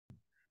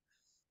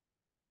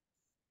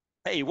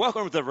Hey,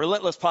 welcome to the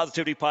Relentless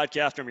Positivity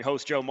Podcast. I'm your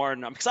host, Joe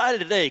Martin. I'm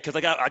excited today because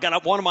I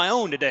got one of my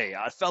own today,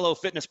 a fellow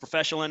fitness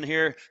professional in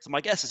here. So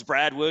my guest is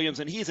Brad Williams,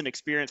 and he's an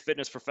experienced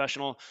fitness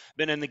professional,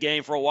 been in the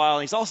game for a while.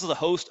 And he's also the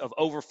host of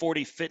Over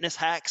 40 Fitness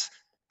Hacks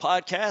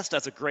podcast.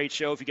 That's a great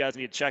show if you guys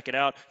need to check it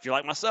out. If you're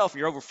like myself and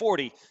you're over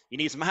 40, you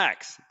need some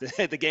hacks.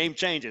 The game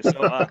changes.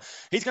 So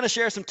he's going to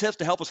share some tips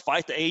to help us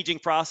fight the aging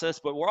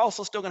process, but we're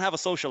also still going to have a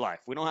social life.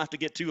 We don't have to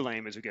get too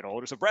lame as we get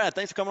older. So Brad,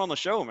 thanks for coming on the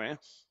show, man.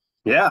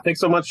 Yeah, thanks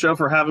so much, Joe,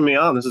 for having me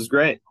on. This is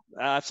great.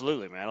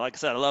 Absolutely, man. Like I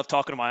said, I love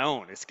talking to my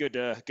own. It's good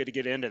to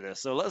get into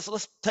this. So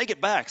let's take it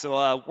back.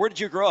 So where did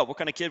you grow up? What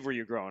kind of kid were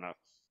you growing up?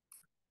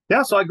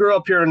 Yeah, so I grew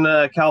up here in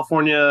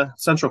California,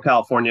 Central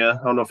California.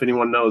 I don't know if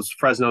anyone knows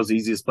Fresno's the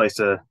easiest place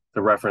to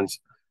reference,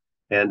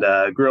 and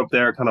grew up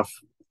there, kind of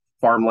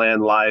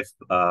farmland life.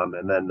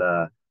 And then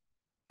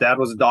dad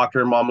was a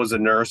doctor, mom was a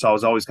nurse. So I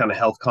was always kind of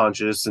health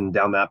conscious and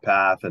down that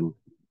path, and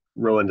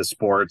real into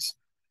sports.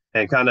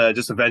 And kind of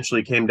just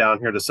eventually came down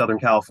here to Southern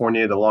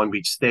California, to Long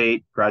Beach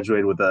State.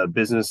 Graduated with a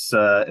business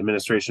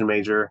administration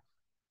major,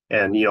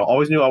 and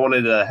always knew I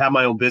wanted to have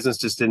my own business,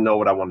 just didn't know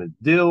what I wanted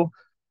to do.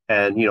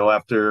 And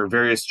after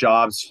various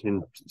jobs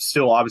and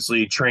still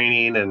obviously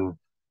training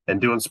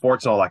and doing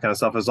sports and all that kind of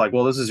stuff, I was like,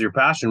 well, this is your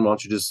passion, why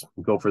don't you just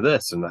go for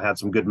this? And I had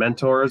some good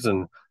mentors,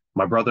 and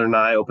my brother and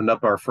I opened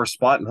up our first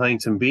spot in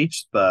Huntington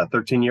Beach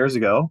 13 years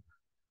ago.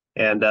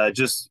 And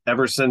just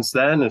ever since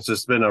then, it's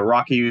just been a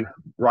rocky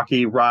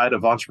ride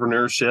of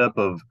entrepreneurship,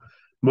 of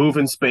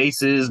moving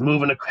spaces,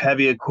 moving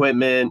heavy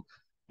equipment.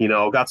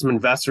 Got some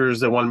investors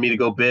that wanted me to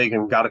go big,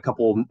 and got a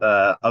couple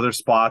other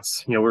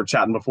spots. We were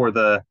chatting before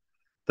the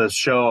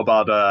show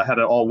about had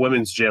an all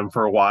women's gym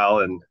for a while,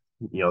 and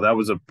that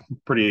was a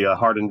pretty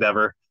hard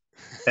endeavor.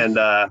 And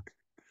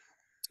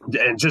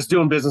and just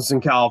doing business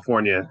in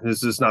California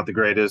is just not the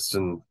greatest,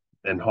 and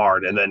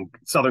hard. And then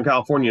Southern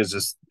California is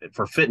just,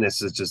 for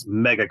fitness, is just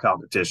mega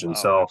competition. Oh,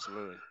 So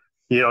absolutely.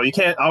 you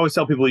can't, I always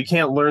tell people, you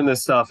can't learn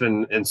this stuff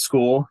in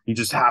school. You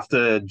just have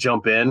to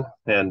jump in,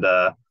 and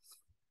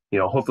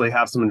hopefully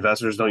have some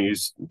investors. Don't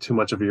use too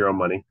much of your own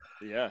money.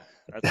 Yeah,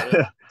 that's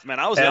it. Man,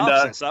 I was the And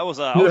opposite. So I was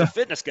a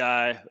fitness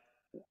guy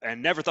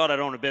and never thought I'd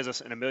own a business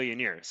in a million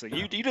years. So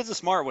you did the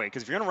smart way,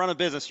 because if you're gonna run a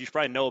business, you should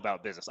probably know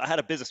about business. I had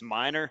a business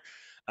minor,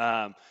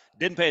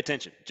 didn't pay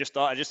attention. Just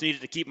thought I just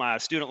needed to keep my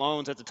student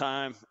loans at the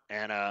time.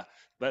 And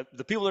but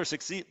the people that are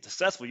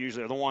successful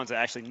usually are the ones that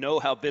actually know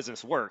how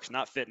business works,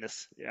 not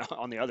fitness,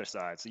 on the other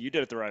side. So you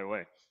did it the right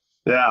way.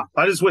 yeah,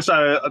 I just wish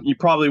you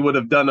probably would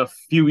have done a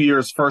few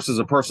years first as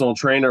a personal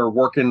trainer,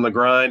 working the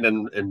grind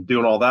and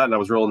doing all that. And I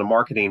was real into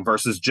marketing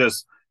versus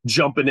just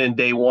jumping in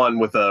day one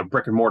with a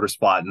brick and mortar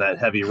spot and that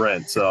heavy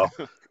rent. So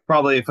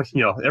probably, if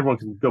everyone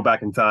can go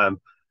back in time.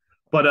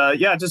 But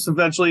yeah, just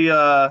eventually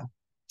uh,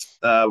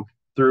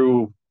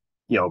 through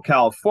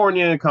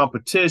California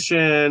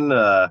competition.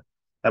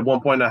 At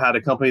one point, I had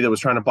a company that was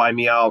trying to buy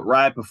me out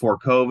right before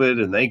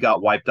COVID, and they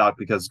got wiped out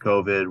because of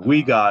COVID.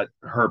 We Uh, got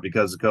hurt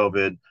because of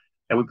COVID,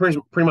 and we pretty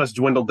much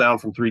dwindled down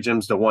from 3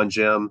 gyms to 1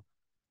 gym.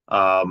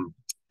 Um,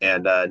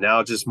 and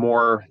now just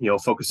more,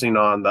 focusing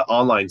on the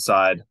online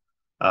side.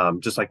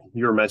 Just like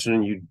you were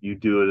mentioning, you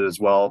do it as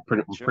well.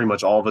 Pretty sure.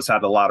 much all of us had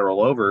to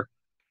lateral over,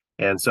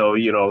 and so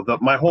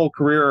my whole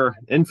career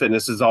in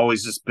fitness has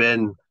always just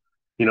been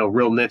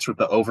real niche with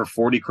the over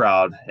 40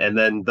 crowd. And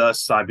then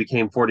thus I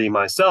became 40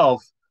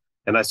 myself,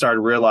 and I started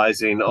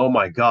realizing, oh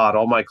my God,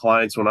 all my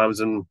clients when I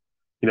was in,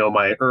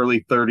 my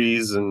early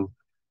 30s, and,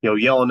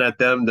 yelling at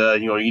them to,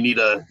 you need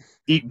to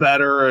eat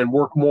better and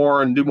work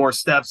more and do more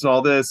steps and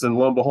all this. And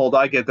lo and behold,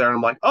 I get there and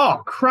I'm like,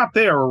 oh crap,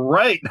 they are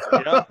right.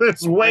 Yep.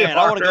 It's way Man,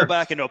 I want to go harder.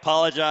 back and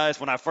apologize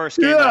when I first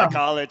came out of Yeah.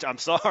 college. I'm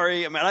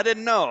sorry. I mean, I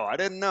didn't know. I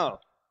didn't know.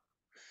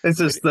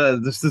 It's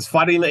But just this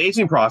fighting the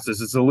aging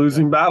process. It's a yeah,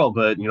 losing battle,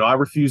 but I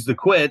refuse to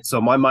quit.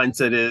 So my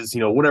mindset is,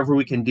 whatever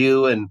we can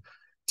do, and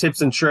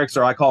tips and tricks,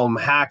 or I call them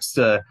hacks,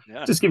 to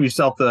yeah. just give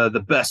yourself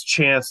the best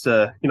chance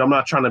to. I'm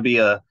not trying to be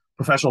a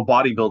professional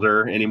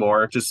bodybuilder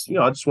anymore. Just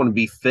I just want to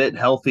be fit,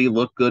 healthy,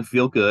 look good,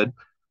 feel good.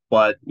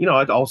 But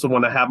I also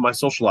want to have my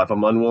social life.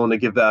 I'm unwilling to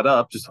give that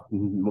up. Just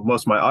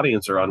most of my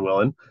audience are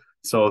unwilling.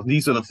 So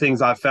these are the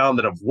things I've found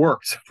that have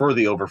worked for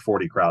the over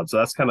 40 crowd. So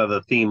that's kind of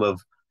the theme of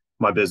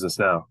my business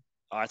now.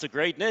 Oh, it's a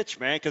great niche,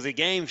 man, because the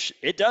game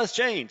it does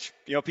change.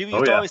 People Oh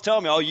used to yeah. always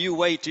tell me, "Oh, you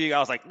wait till you." I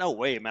was like, "No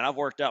way, man! I've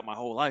worked out my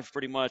whole life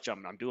pretty much.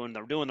 I'm doing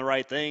the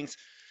right things."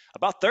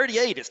 About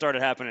 38, it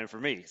started happening for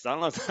me. So I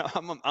don't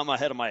know if I'm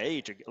ahead of my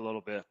age a little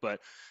bit, but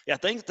yeah,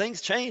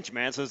 things change,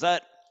 man. So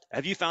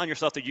have you found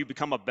yourself that you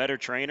become a better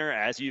trainer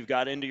as you've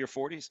got into your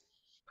 40s?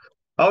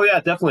 Oh yeah,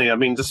 definitely. I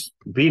mean, just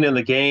being in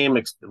the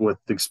game with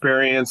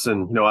experience,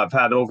 and I've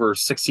had over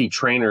 60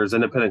 trainers,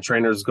 independent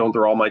trainers, going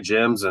through all my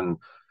gyms, and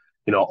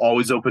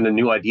always open to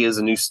new ideas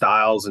and new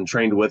styles, and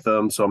trained with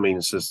them. So I mean,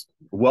 it's just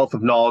wealth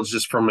of knowledge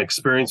just from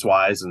experience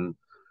wise, and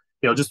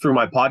just through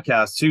my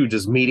podcast too,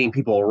 just meeting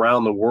people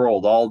around the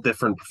world, all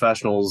different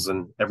professionals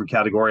in every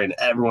category, and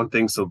everyone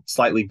thinks a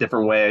slightly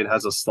different way. It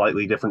has a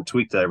slightly different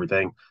tweak to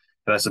everything,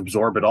 and I just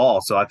absorb it all.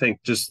 So I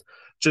think just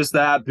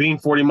that being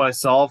 40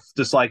 myself,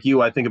 just like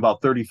you, I think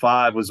about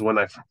 35 was when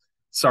I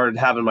started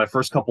having my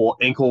first couple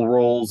ankle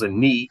rolls and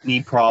knee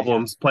Yeah.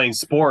 problems playing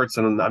sports,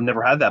 and I've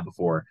never had that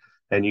before.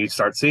 And you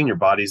start seeing your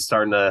body's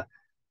starting to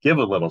give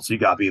a little, so you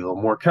got to be a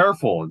little more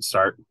careful and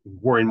start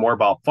worrying more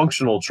about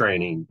functional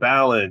training,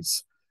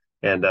 balance,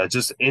 and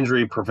just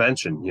injury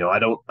prevention. I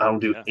don't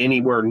do Yeah.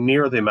 anywhere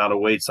near the amount of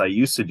weights I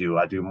used to do.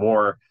 I do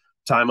more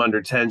time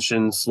under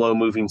tension, slow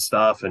moving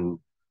stuff, and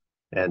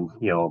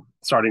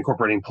start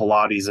incorporating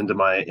Pilates into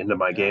my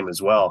Yeah. game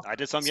as well. I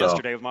did some So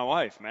yesterday with my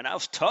wife, man. That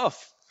was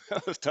tough.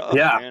 That was tough,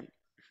 yeah, man.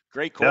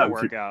 Great yeah,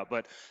 core workout.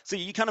 But see,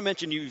 you kind of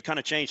mentioned you've kind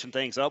of changed some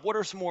things up. What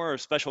are some more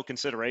special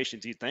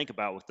considerations you think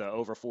about with the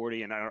over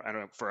 40 and I don't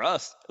know, for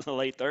us, the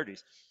late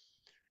 30s?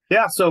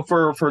 yeah. So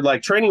for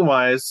like training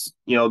wise,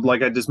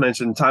 like I just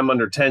mentioned, time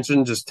under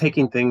tension, just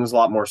taking things a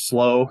lot more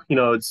slow.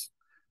 It's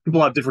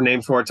people have different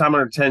names for it. Time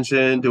under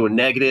tension, doing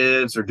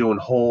negatives or doing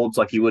holds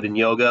like you would in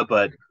yoga,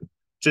 but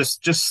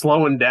just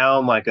slowing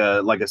down like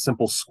a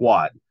simple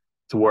squat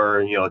to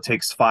where it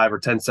takes 5 or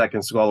 10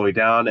 seconds to go all the way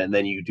down, and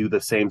then you do the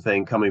same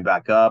thing coming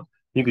back up.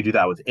 You could do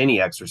that with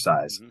any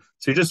exercise. Hmm.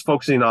 So you're just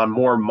focusing on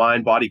more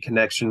mind body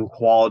connection,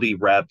 quality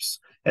reps,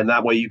 and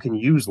that way you can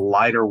use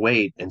lighter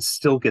weight and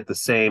still get the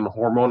same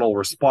hormonal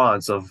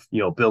response of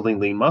building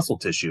lean muscle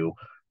tissue,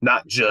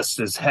 not just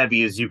as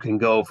heavy as you can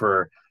go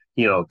for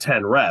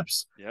 10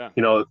 reps. Yeah.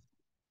 you know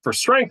for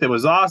strength it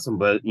was awesome,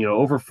 but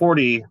over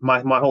 40,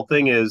 my whole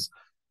thing is,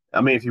 I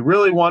mean, if you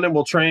really want it,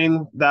 we'll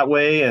train that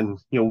way, and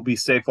we'll be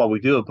safe while we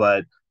do it.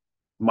 But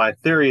my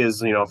theory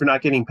is, if you're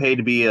not getting paid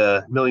to be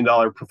a $1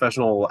 million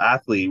professional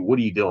athlete, what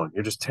are you doing?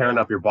 You're just tearing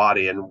Yeah. up your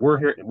body, and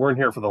we're in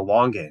here for the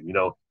long game.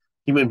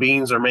 Human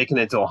beings are making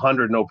it to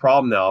 100 no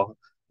problem now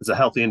as a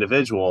healthy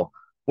individual.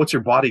 What's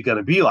your body going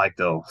to be like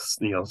though?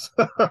 Your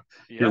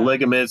Yeah.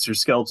 ligaments, your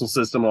skeletal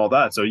system, all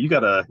that. So you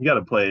gotta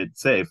play it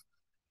safe.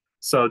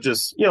 So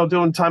just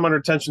doing time under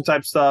tension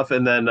type stuff,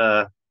 and then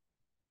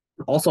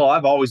also,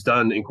 I've always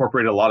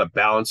incorporated a lot of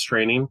balance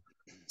training.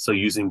 So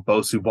using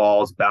Bosu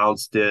balls,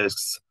 balance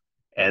discs,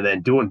 and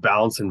then doing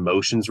balance and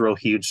motions real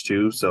huge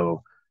too.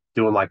 So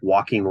doing like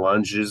walking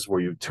lunges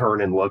where you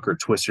turn and look or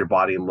twist your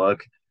body and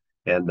look.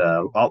 And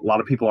a lot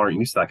of people aren't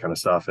used to that kind of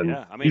stuff. And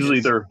Yeah, I mean, usually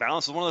it's they're,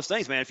 balance is one of those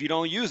things, man. If you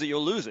don't use it,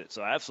 you'll lose it.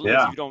 So absolutely,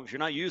 yeah, if you're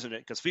not using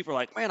it, because people are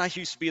like, man, I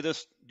used to be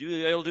this,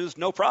 able to do this,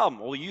 no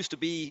problem. Well, you used to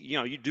be,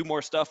 you do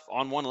more stuff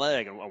on one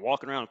leg and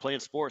walking around and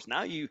playing sports.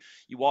 Now you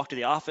walk to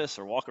the office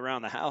or walk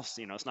around the house.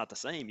 It's not the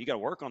same. You got to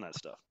work on that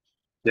stuff.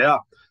 yeah.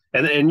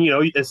 And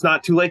it's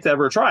not too late to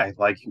ever try.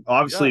 Like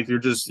obviously, Yeah,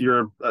 if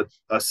you're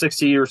a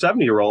 60 or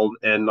 70 year old,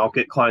 and I'll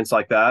get clients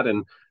like that,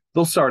 and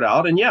they'll start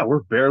out, and yeah,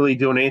 we're barely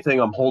doing anything.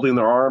 I'm holding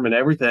their arm and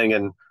everything,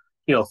 and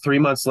 3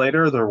 months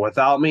later they're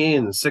without me,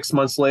 and 6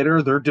 months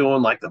later they're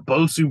doing like the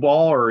Bosu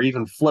ball or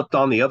even flipped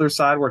on the other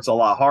side where it's a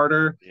lot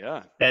harder.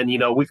 yeah, And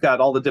we've got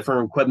all the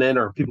different equipment,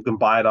 or people can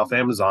buy it off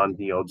Amazon.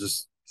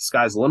 Just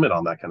sky's the limit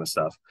on that kind of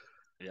stuff.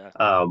 yeah,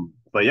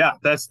 But yeah,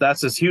 that's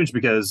just huge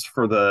because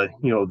for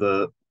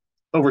the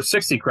over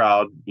 60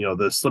 crowd,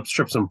 the slips,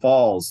 trips, and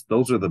falls,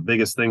 those are the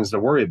biggest things to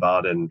worry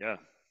about. And, yeah,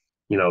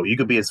 you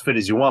could be as fit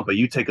as you want, but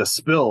you take a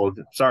spill,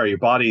 sorry, your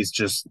body's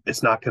just,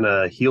 it's not going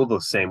to heal the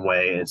same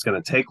way. It's going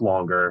to take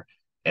longer,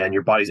 and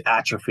your body's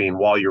atrophying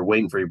while you're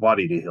waiting for your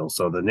body to heal.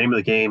 So the name of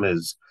the game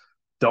is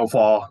don't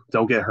fall,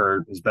 don't get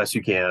hurt as best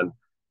you can.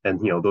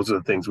 And, those are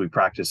the things we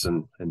practice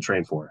and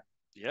train for.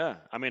 yeah.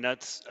 I mean,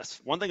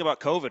 that's one thing about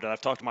COVID that I've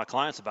talked to my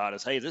clients about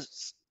is, hey,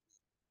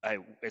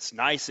 it's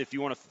nice if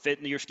you want to fit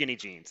into your skinny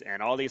jeans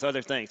and all these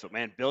other things, but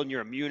man, building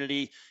your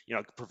immunity,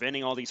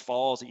 preventing all these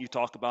falls that you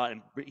talk about,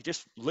 and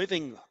just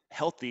living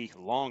healthy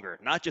longer,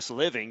 not just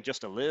living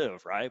just to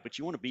live, right? But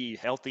you want to be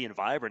healthy and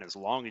vibrant as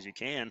long as you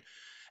can,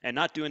 and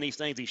not doing these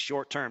things, these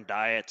short-term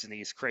diets and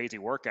these crazy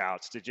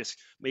workouts to just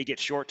may get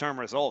short-term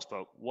results,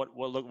 but what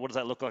does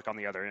that look like on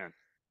the other end?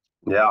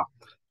 Yeah.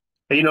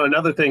 And,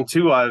 another thing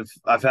too, I've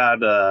had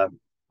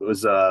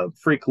was a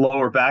freak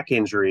lower back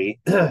injury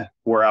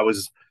where I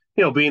was,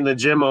 being the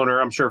gym owner.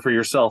 I'm sure for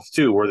yourself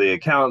too. We're the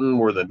accountant,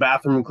 we're the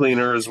bathroom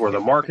cleaners, we're the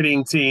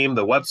marketing team,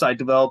 the website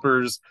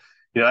developers,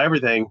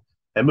 everything,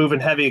 and moving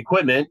heavy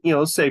equipment,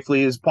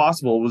 safely as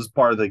possible was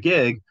part of the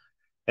gig.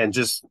 And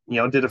just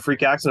did a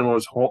freak accident where I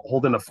was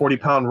holding a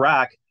 40-pound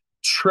rack,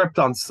 tripped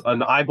on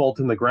an eye bolt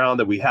in the ground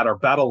that we had our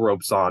battle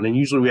ropes on, and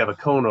usually we have a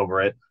cone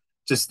over it.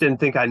 Just didn't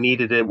think I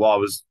needed it while I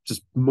was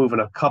just moving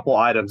a couple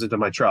items into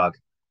my truck.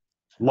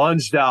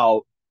 Lunged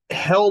out,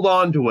 held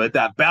on to it.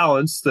 That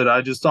balance that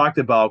I just talked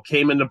about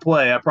came into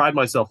play. I pride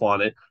myself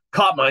on it,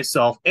 caught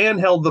myself, and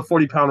held the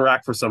 40-pound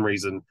rack for some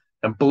reason,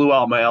 and blew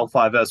out my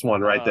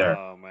L5S1 right there.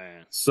 Oh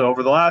man. So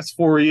over the last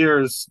 4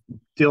 years,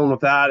 dealing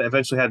with that,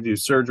 eventually had to do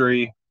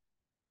surgery,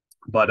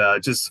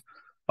 but just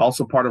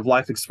also part of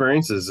life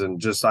experiences. And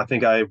just I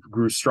think I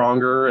grew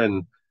stronger,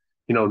 and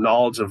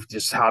knowledge of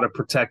just how to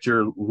protect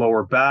your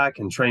lower back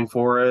and train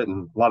for it,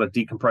 and a lot of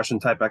decompression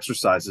type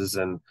exercises.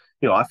 And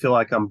I feel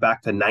like I'm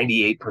back to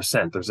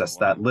 98%. There's Oh just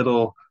wow.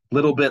 that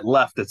little bit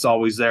left that's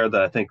always there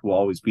that I think will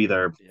always be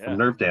there from Yeah.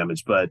 nerve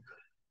damage. But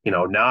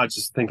now I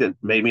just think it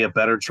made me a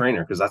better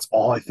trainer, because that's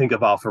all I think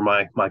about for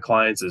my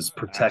clients is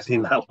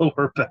protecting Absolutely. that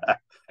lower back.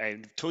 Hey,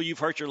 And until you've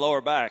hurt your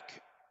lower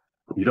back,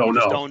 You you don't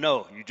just know. don't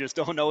know. You just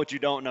don't know what you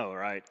don't know,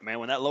 right? Man,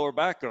 when that lower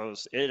back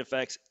goes, it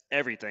affects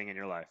everything in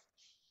your life.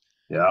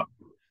 Yeah.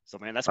 So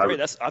man, that's I, great.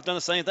 I've done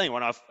the same thing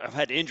when I've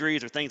had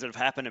injuries or things that have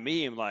happened to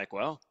me. I'm like,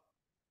 well,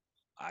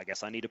 I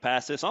guess I need to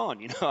pass this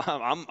on.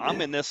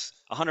 I'm in this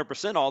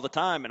 100% all the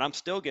time, and I'm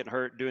still getting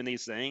hurt doing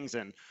these things.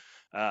 And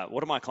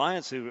what are my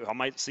clients who I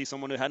might see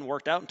someone who hadn't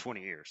worked out in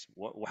 20 years?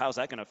 How's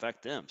that going to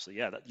affect them? So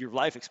yeah, your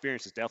life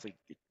experience is definitely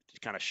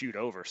kind of shoot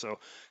over. So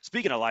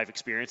speaking of life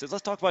experiences,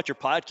 let's talk about your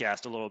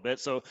podcast a little bit.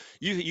 So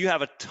you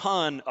have a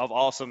ton of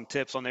awesome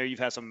tips on there. You've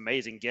had some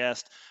amazing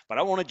guests, but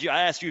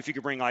I asked you if you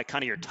could bring like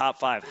kind of your top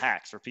 5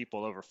 hacks for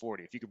people over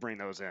 40. If you could bring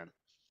those in.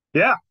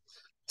 yeah.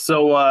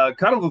 So,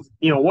 kind of,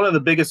 one of the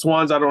biggest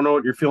ones, I don't know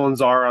what your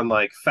feelings are on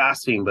like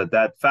fasting, but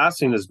that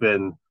fasting has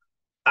been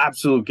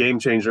absolute game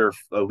changer,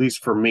 at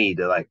least for me,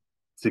 to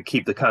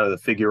keep the kind of the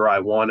figure I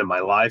want in my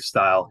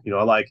lifestyle.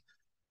 I like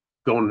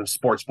going to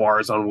sports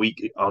bars on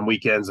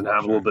weekends and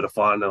having a little Sure. bit of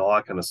fun and all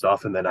that kind of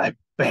stuff. And then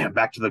bam,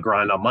 back to the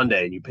grind on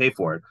Monday and you pay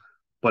for it.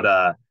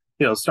 But,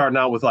 starting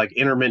out with like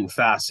intermittent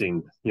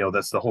fasting,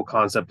 that's the whole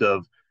concept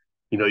of,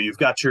 you've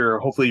got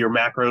hopefully your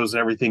macros and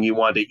everything you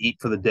want to eat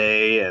for the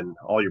day and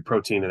all your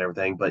protein and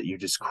everything, but you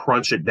just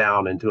crunch it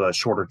down into a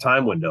shorter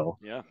time window.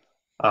 Yeah.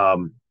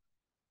 Um,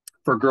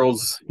 for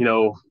girls,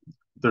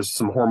 there's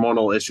some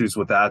hormonal issues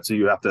with that, so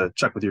you have to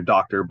check with your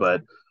doctor.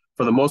 But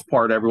for the most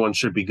part, everyone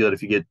should be good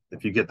if you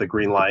get the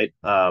green light.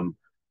 To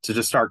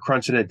just start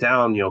crunching it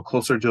down,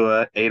 closer to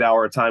a 8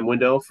 hour time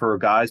window. For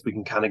guys, we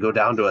can kind of go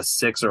down to a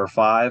 6 or a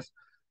 5,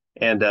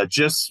 and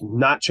just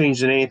not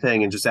changing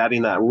anything and just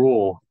adding that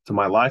rule to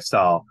my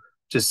lifestyle,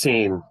 just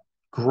seeing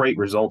great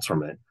results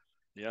from it.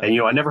 Yeah. And,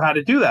 I never had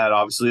to do that,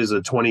 obviously, as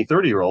a 20,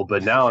 30-year-old,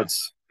 but now Yeah.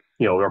 it's,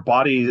 our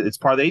body, it's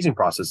part of the aging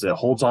process. It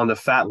holds on to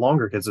fat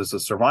longer because it's a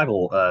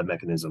survival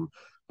mechanism.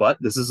 But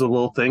this is a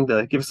little thing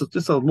to give us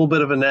just a little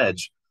bit of an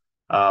edge.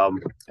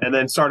 And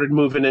then started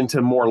moving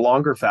into more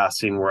longer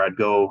fasting where I'd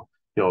go,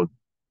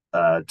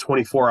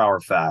 24-hour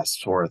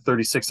fast or a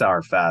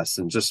 36-hour fast,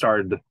 and just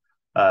started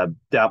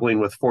dabbling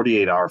with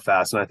 48-hour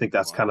fast. And I think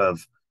that's Wow. kind of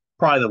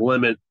probably the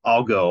limit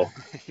I'll go.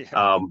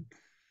 Yeah.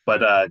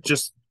 But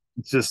just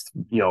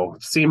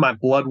seeing my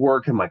blood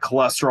work and my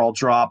cholesterol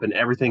drop and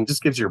everything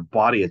just gives your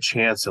body a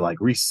chance to like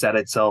reset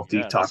itself,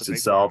 Yeah, that's a detox big part of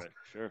itself. it.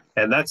 Sure.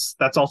 And that's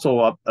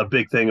also a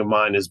big thing of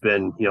mine has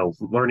been,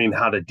 learning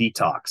how to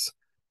detox,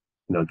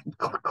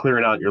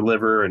 clearing out your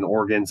liver and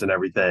organs and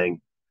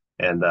everything.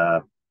 And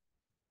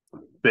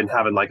been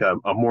having like a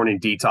morning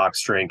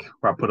detox drink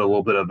where I put a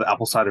little bit of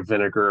apple cider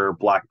vinegar,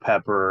 black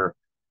pepper,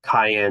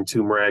 cayenne,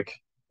 turmeric,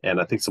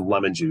 and I think some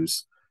lemon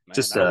juice. Man,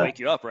 Just that'll wake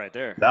you up right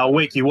there. that'll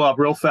wake you up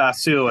real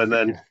fast too. And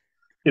then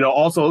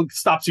also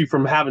stops you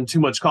from having too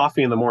much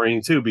coffee in the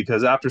morning too,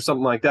 because after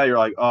something like that, you're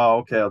like,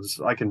 oh, okay,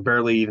 I can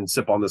barely even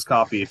sip on this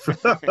coffee.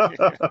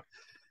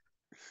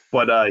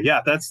 But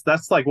yeah,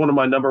 that's like one of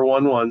my number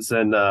one ones.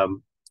 And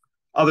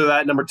other than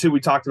that, number two we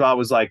talked about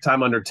was like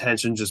time under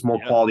tension, just more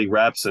Yeah. quality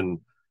reps, and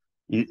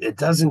it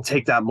doesn't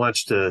take that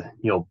much to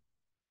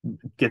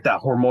get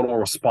that hormonal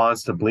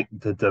response to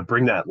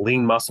bring that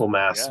lean muscle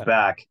mass Yeah.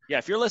 back. Yeah.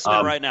 If you're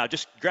listening right now,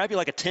 just grab you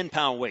like a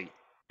 10-pound weight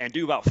and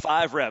do about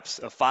 5 reps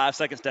of 5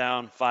 seconds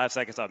down, 5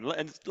 seconds up.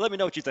 And let me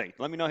know what you think.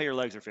 Let me know how your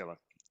legs are feeling.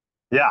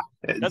 Yeah,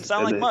 Doesn't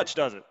sound like much,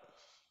 does it?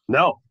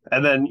 no.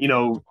 And then,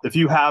 if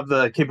you have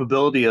the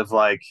capability of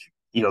like,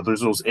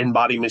 there's those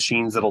in-body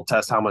machines that'll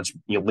test how much,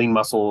 lean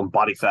muscle and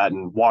body fat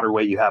and water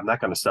weight you have and that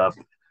kind of stuff.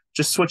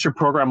 Just switch your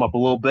program up a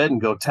little bit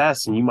and go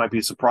test. And you might be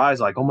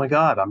surprised, like, oh my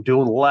God, I'm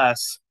doing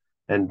less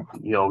and,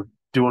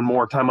 doing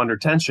more time under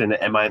tension,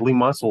 and my lean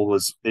muscle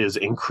is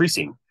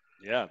increasing.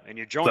 Yeah. And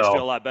your joints feel a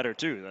So, lot better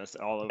too. That's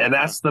all over and time.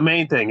 that's the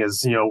main thing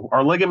is,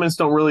 our ligaments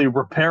don't really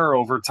repair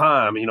over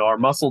time. Our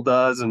muscle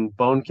does and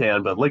bone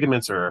can, but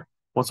ligaments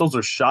once those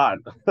are shot,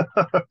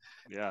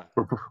 Yeah.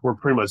 we're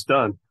pretty much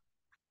done.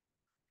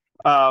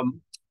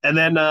 And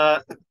then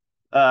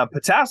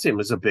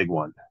potassium is a big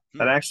one.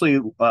 And I actually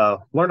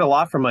learned a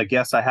lot from a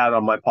guest I had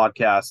on my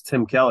podcast,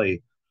 Tim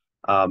Kelly,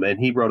 and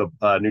he wrote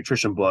a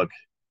nutrition book.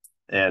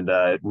 And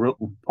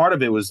part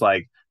of it was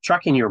like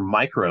tracking your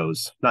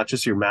micros, not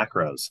just your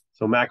macros.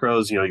 So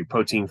macros, your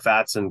protein,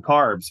 fats, and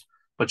carbs,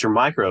 but your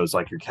micros,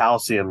 like your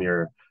calcium,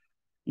 your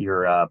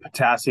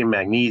potassium,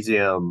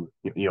 magnesium,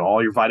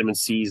 all your vitamin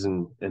C's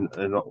and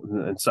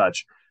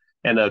such.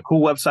 And a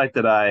cool website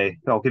that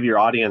I'll give your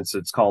audience,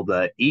 it's called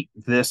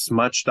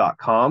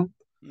eatthismuch.com.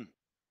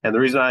 And the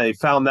reason I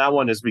found that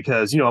one is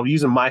because,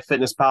 using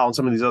MyFitnessPal and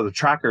some of these other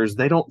trackers,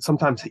 they don't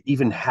sometimes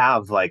even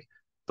have like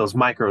those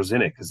micros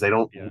in it because they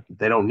don't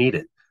need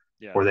it,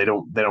 or they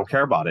don't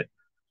care about it.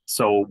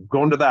 So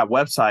going to that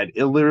website,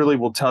 it literally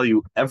will tell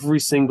you every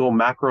single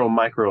macro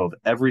micro of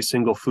every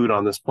single food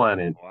on this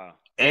planet. Wow.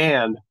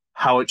 And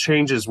how it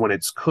changes when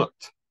it's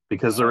cooked,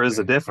 because there is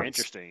a difference.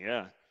 Interesting.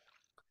 Yeah.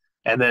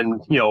 And then,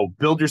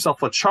 build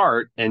yourself a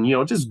chart and,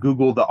 just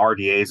Google the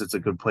RDAs. It's a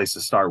good place to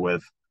start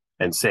with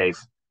and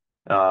safe.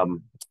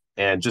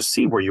 And just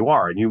see where you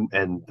are.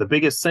 And the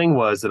biggest thing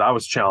was that I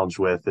was challenged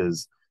with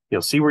is,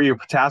 see where your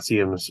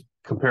potassium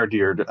compared to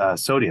your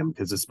sodium,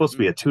 because it's supposed to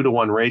be Mm, a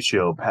 2-to-1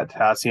 ratio,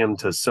 potassium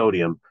to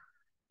sodium,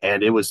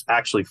 and it was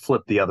actually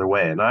flipped the other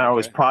way. And I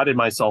always okay. prided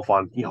myself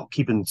on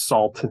keeping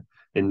salt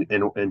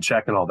in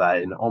check and all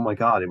that. And oh my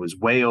god, it was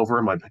way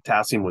over. My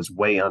potassium was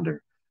way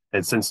under.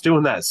 And since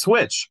doing that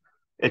switch,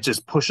 it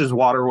just pushes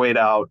water weight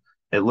out.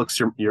 It looks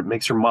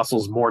makes your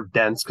muscles more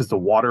dense because the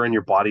water in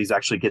your bodies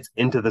actually gets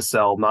into the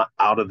cell, not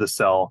out of the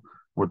cell.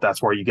 Where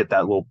that's where you get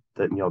that little,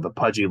 the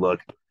pudgy look,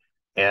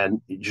 and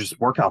just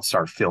workouts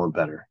start feeling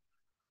better.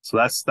 So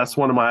that's Oh,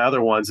 one of my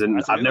other ones, and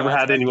that's I've new. never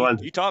had You, anyone.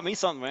 you taught me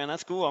something, man.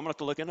 That's cool. I'm gonna have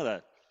to look into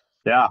that.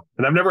 Yeah,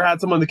 and I've never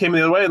had someone that came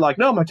the other way like,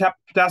 no, my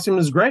potassium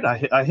is great. I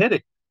hit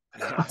it.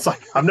 Yeah. It's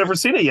like I've never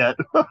seen it yet.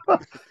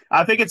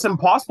 I think it's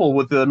impossible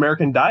with the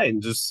American diet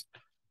and just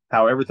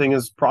how everything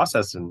is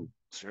processed. And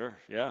Sure.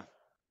 Yeah.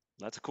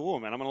 That's cool,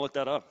 man. I'm gonna look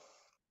that up.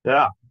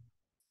 yeah.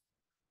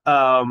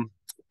 Um,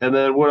 and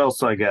then what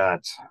else I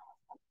got?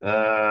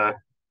 Uh,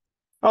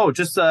 oh,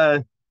 just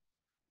you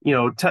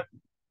know, te-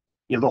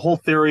 the whole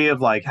theory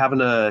of like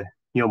having a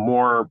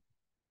more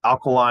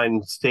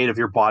alkaline state of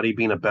your body,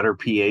 being a better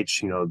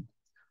pH.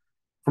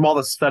 From all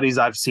the studies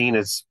I've seen,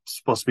 it's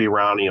supposed to be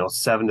around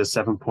 7 to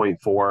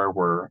 7.4,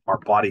 where our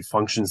body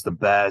functions the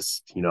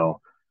best.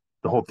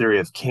 The whole theory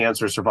of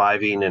cancer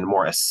surviving in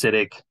more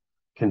acidic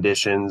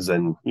conditions,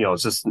 and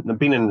it's just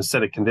being in an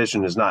acidic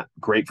condition is not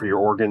great for your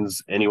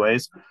organs,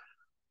 anyways.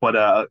 But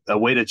a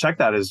way to check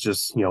that is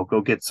just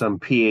go get some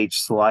pH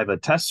saliva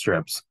test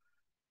strips,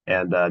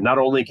 and not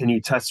only can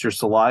you test your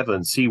saliva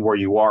and see where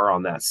you are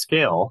on that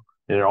scale,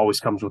 and it always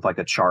comes with like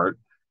a chart,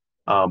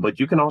 but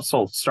you can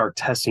also start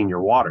testing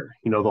your water.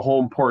 The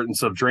whole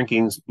importance of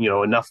drinking,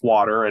 enough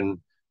water, and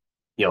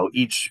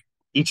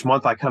each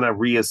month I kind of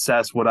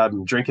reassess what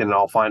I'm drinking, and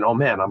I'll find, oh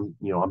man,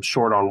 I'm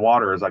short on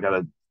water, as I got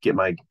to get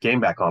my game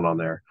back on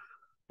there.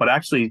 But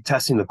actually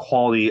testing the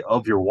quality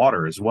of your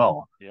water as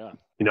well. Yeah.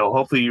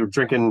 Hopefully you're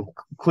drinking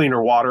cleaner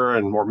water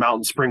and more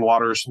mountain spring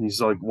waters. He's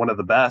like one of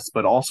the best,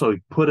 but also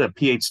put a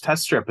pH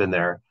test strip in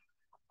there.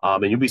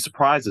 And you'll be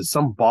surprised that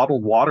some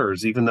bottled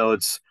waters, even though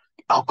it's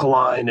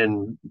alkaline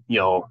and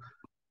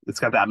it's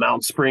got that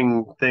mountain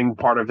spring thing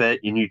part of it,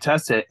 and you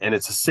test it and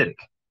it's acidic.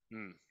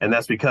 Mm, And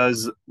that's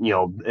because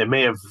it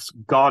may have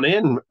gone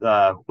in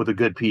with a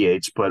good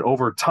pH, but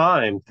over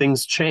time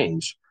things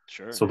change.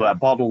 sure. So Yeah. that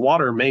bottled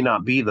water may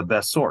not be the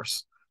best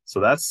source. So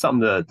that's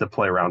something to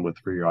play around with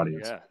for your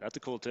audience. Yeah. That's a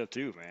cool tip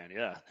too, man.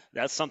 Yeah.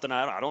 That's something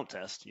I don't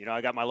test.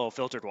 I got my little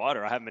filtered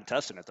water. I haven't been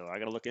testing it though. I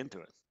got to look into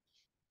it.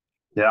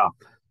 Yeah.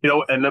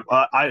 And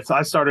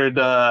I started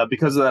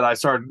because of that. I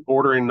started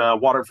ordering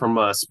water from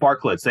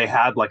Sparklets. They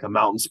had like a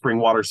mountain spring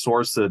water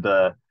source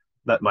that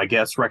my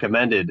guests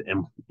recommended,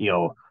 and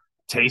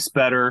tastes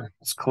better.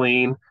 It's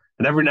clean,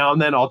 and every now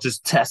and then I'll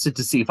just test it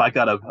to see if I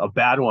got a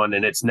bad one,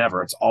 and it's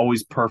never. It's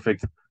always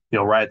perfect.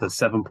 Right at the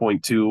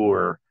 7.2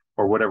 or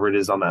whatever it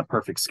is on that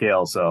perfect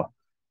scale. So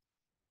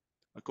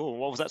Cool.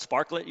 What was that?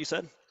 Sparklet, you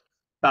said?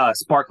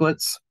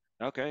 Sparklets.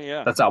 Okay.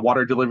 Yeah. That's that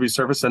water delivery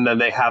service, and then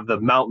they have the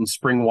mountain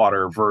spring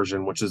water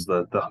version, which is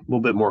the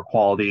little bit more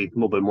quality, a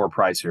little bit more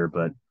pricier.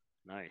 But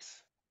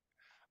Nice.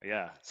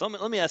 Yeah. So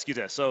let me ask you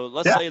this. So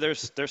let's yeah, say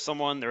there's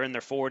someone, they're in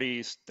their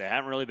 40s, they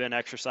haven't really been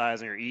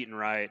exercising or eating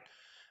right,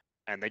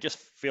 and they just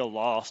feel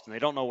lost and they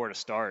don't know where to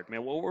start.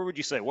 Man, where would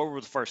you say? What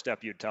would the first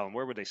step you'd tell them?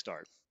 Where would they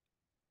start?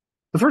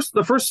 the first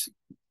the first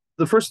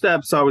the first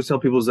steps I always tell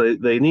people is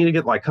they need to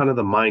get like kind of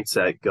the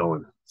mindset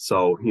going.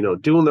 So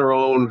doing their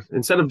own,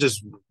 instead of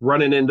just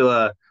running into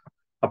a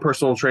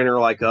personal trainer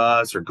like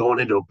us or going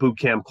into a boot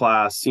camp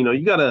class.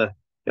 You gotta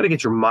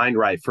get your mind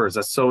right first.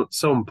 That's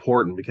so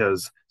important,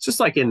 because it's just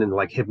like in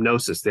like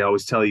hypnosis. They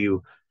always tell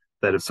you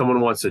that if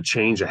someone wants to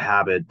change a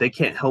habit, they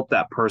can't help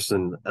that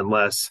person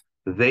unless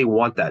they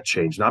want that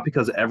change, not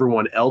because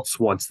everyone else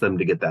wants them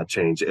to get that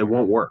change. It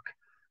won't work.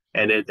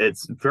 And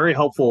it's very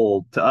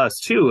helpful to us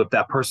too if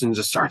that person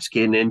just starts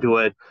getting into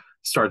it,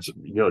 starts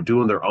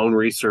doing their own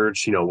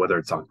research, whether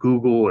it's on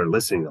Google or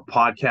listening to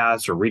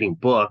podcasts or reading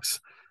books,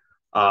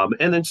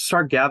 and then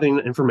start gathering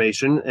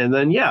information. And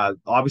then, yeah,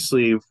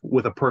 obviously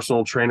with a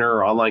personal trainer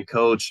or online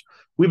coach,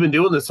 we've been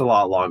doing this a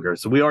lot longer.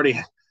 So we already,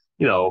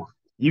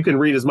 you can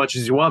read as much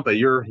as you want, but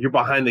you're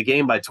behind the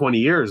game by 20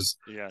 years.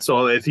 Yeah.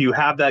 So if you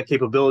have that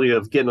capability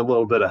of getting a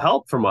little bit of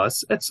help from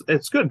us,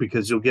 it's good,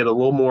 because you'll get a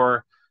little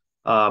more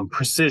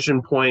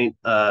precision point,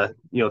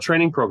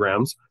 training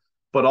programs.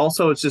 But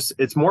also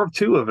it's more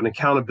too of an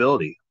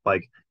accountability.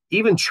 Like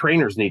even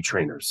trainers need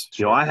trainers.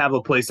 Sure. I have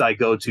a place I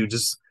go to,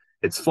 just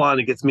it's fun.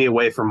 It gets me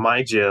away from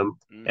my gym,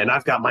 and Hmm.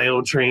 I've got my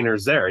own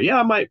trainers there. Yeah,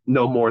 I might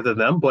know more than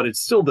them, but it's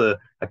still, the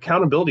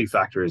accountability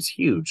factor is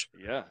huge.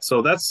 Yeah.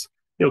 So that's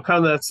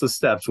kind of, that's the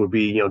steps would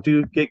be,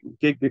 do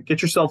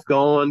get yourself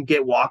going,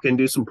 get walking,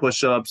 do some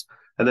push-ups,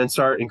 and then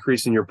start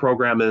increasing your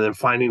program, and then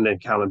finding an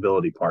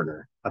accountability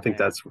partner. I think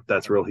Man,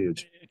 that's real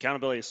huge.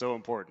 accountability is so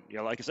important.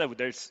 Like I said,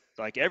 there's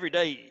like every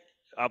day,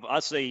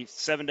 I'd say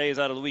 7 days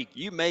out of the week,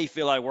 you may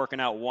feel like working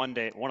out one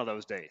day, one of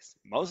those days.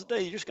 Most of the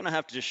day, you're just gonna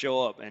have to just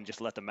show up and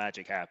just let the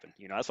magic happen.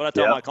 That's what I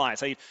tell Yeah. my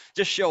clients. Hey,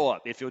 just show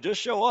up. If you'll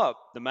just show up,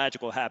 the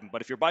magic will happen.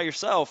 But if you're by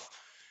yourself,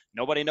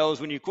 nobody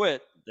knows when you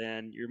quit,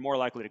 then you're more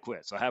likely to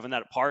quit. So having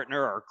that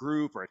partner or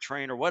group or a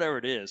trainer, whatever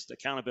it is, the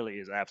accountability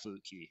is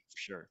absolute key for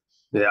sure.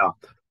 Yeah.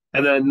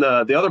 And then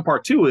the other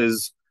part too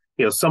is,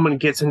 someone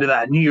gets into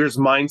that New Year's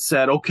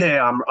mindset. Okay,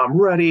 I'm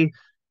ready.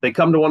 They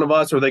come to one of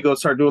us, or they go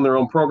start doing their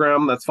own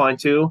program. That's fine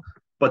too.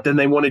 But then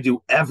they want to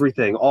do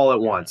everything all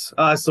at Yeah. once.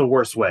 It's the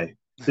worst way.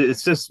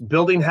 It's just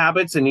building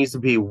habits. It needs to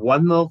be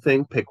one little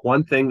thing. Pick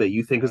one thing that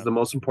you think is Yeah. the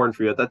most important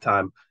for you at that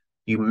time.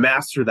 You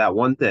master that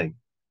one thing.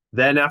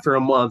 Then after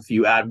a month,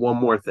 you add one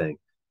more thing.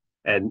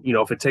 And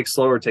if it takes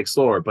slower, it takes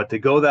slower. But to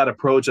go that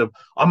approach of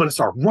I'm going to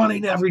start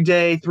running every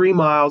day, 3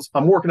 miles.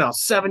 I'm working out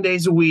 7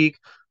 days a week.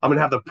 I'm going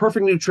to have the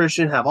perfect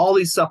nutrition, have all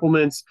these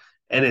supplements,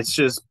 and it's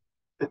just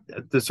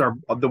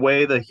the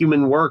way the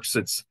human works.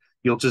 It's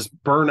you'll just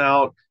burn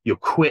out, you'll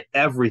quit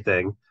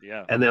everything,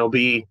 Yeah. and there'll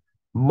be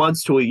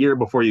months to a year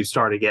before you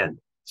start again.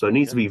 So it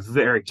needs to Yeah. be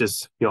very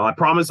just. I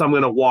promise I'm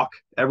going to walk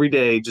every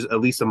day, just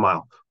at least a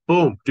mile.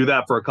 Boom, do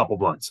that for a couple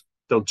months.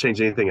 Don't change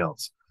anything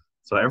else.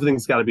 So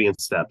everything's got to be in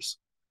steps.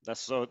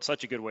 That's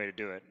such a good way to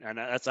do it, and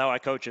that's how I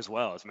coach as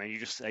well. Is man, you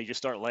just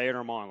start layering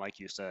them on, like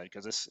you said,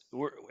 because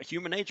we're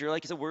human nature.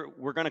 Like you said,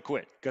 we're gonna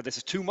quit because this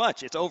is too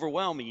much. It's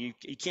overwhelming. You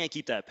can't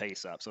keep that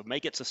pace up. So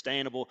make it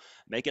sustainable,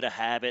 make it a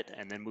habit,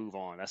 and then move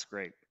on. That's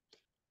great.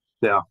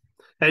 Yeah.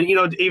 And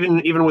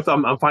even with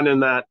I'm finding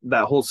that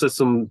whole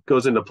system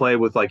goes into play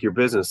with like your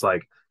business.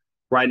 Like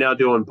right now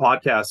doing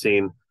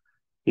podcasting,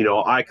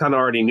 I kind of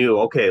already knew,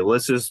 okay,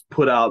 let's just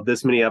put out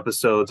this many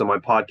episodes on my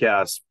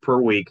podcast per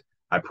week.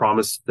 I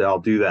promised that I'll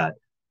do that.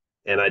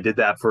 And I did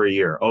that for a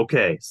year.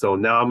 Okay, so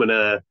now I'm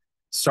gonna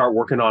start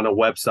working on a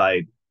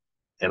website,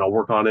 and I'll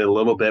work on it a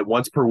little bit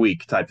once per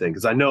week type thing.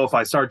 Because I know if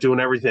I start doing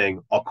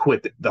everything, I'll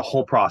quit the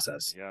whole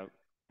process. Yeah.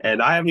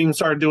 And I haven't even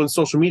started doing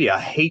social media. I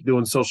hate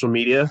doing social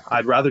media.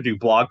 I'd rather do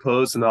blog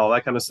posts and all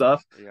that kind of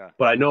stuff. Yeah.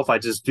 But I know if I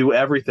just do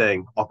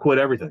everything, I'll quit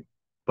everything.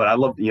 But I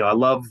love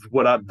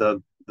what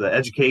the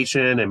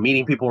education and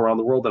meeting people around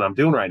the world that I'm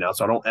doing right now.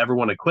 So I don't ever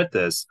want to quit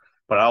this.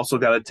 But I also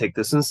got to take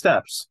this in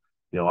steps.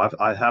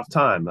 I have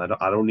time. I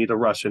don't need to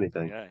rush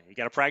anything. Yeah, you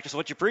got to practice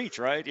what you preach,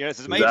 right? Yeah,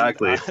 it's amazing.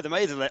 Exactly. It's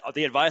amazing that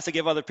the advice I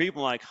give other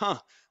people. I'm like, huh,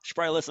 I should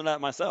probably listen to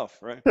that myself,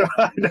 right?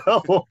 I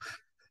know.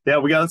 Yeah,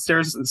 we got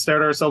to stare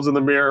at ourselves in the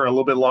mirror a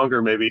little bit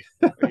longer, maybe.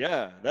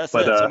 Yeah, that's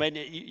But it. So, man,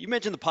 you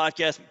mentioned the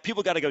podcast.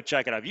 People got to go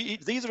check it out.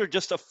 These are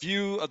just a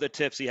few of the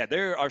tips he had.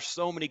 There are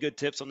so many good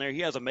tips on there.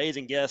 He has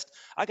amazing guests.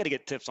 I got to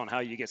get tips on how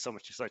you get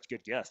such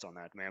good guests on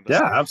that, man. But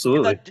yeah,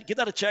 absolutely. give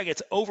that a check.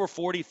 It's over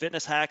 40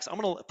 fitness hacks. I'm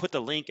gonna put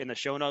the link in the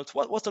show notes.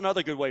 What's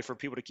another good way for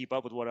people to keep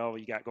up with whatever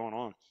you got going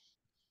on?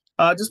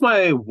 Just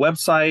my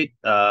website,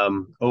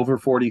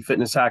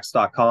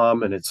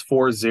 over40fitnesshacks.com, and it's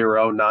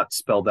 40, not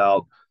spelled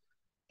out.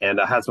 And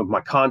I have some of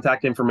my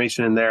contact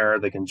information in there.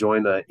 They can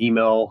join the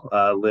email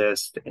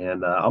list.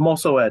 And I'm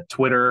also at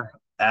Twitter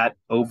at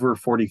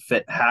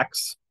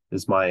over40fithacks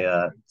is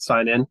my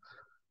sign in.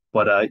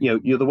 But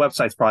the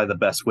website's probably the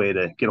best way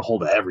to get a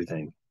hold of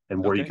everything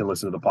and where you Okay. can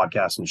listen to the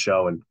podcast and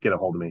show and get a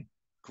hold of me.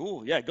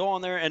 Cool. Yeah, go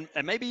on there and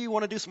maybe you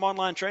want to do some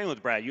online training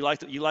with Brad. You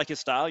like his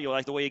style, you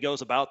like the way he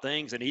goes about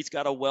things, and he's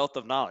got a wealth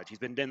of knowledge. He's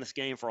been in this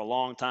game for a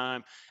long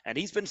time, and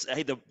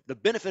the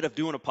benefit of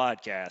doing a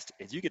podcast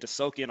is you get to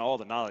soak in all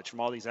the knowledge from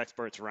all these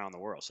experts around the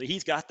world. So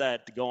he's got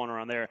that going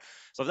around there.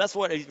 So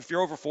if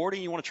you're over 40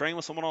 and you want to train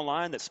with someone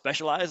online that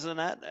specializes in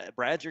that,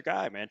 Brad's your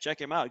guy, man.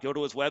 Check him out. Go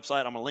to his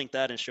website. I'm gonna link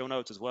that in show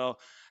notes as well.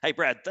 Hey,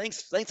 Brad,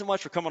 thanks so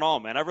much for coming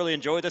on, man. I really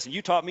enjoyed this, and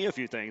you taught me a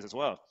few things as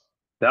well.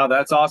 Now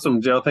that's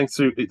awesome, Joe. Thank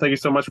you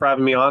so much for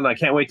having me on. I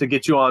can't wait to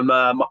get you on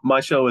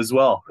my show as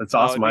well. It's Oh,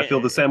 awesome. I feel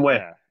the same way.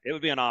 yeah, it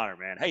would be an honor,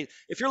 man. Hey,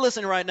 if you're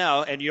listening right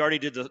now and you already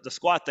did the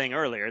squat thing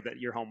earlier, that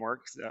your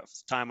homework,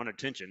 time under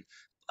tension,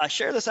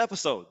 share this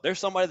episode. There's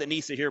somebody that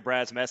needs to hear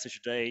Brad's message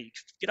today.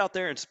 Get out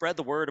there and spread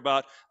the word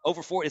about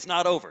over 40. It's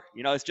not over.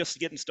 It's just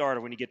getting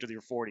started when you get to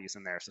your 40s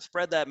in there. So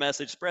spread that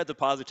message, spread the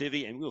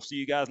positivity, and we'll see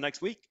you guys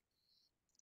next week.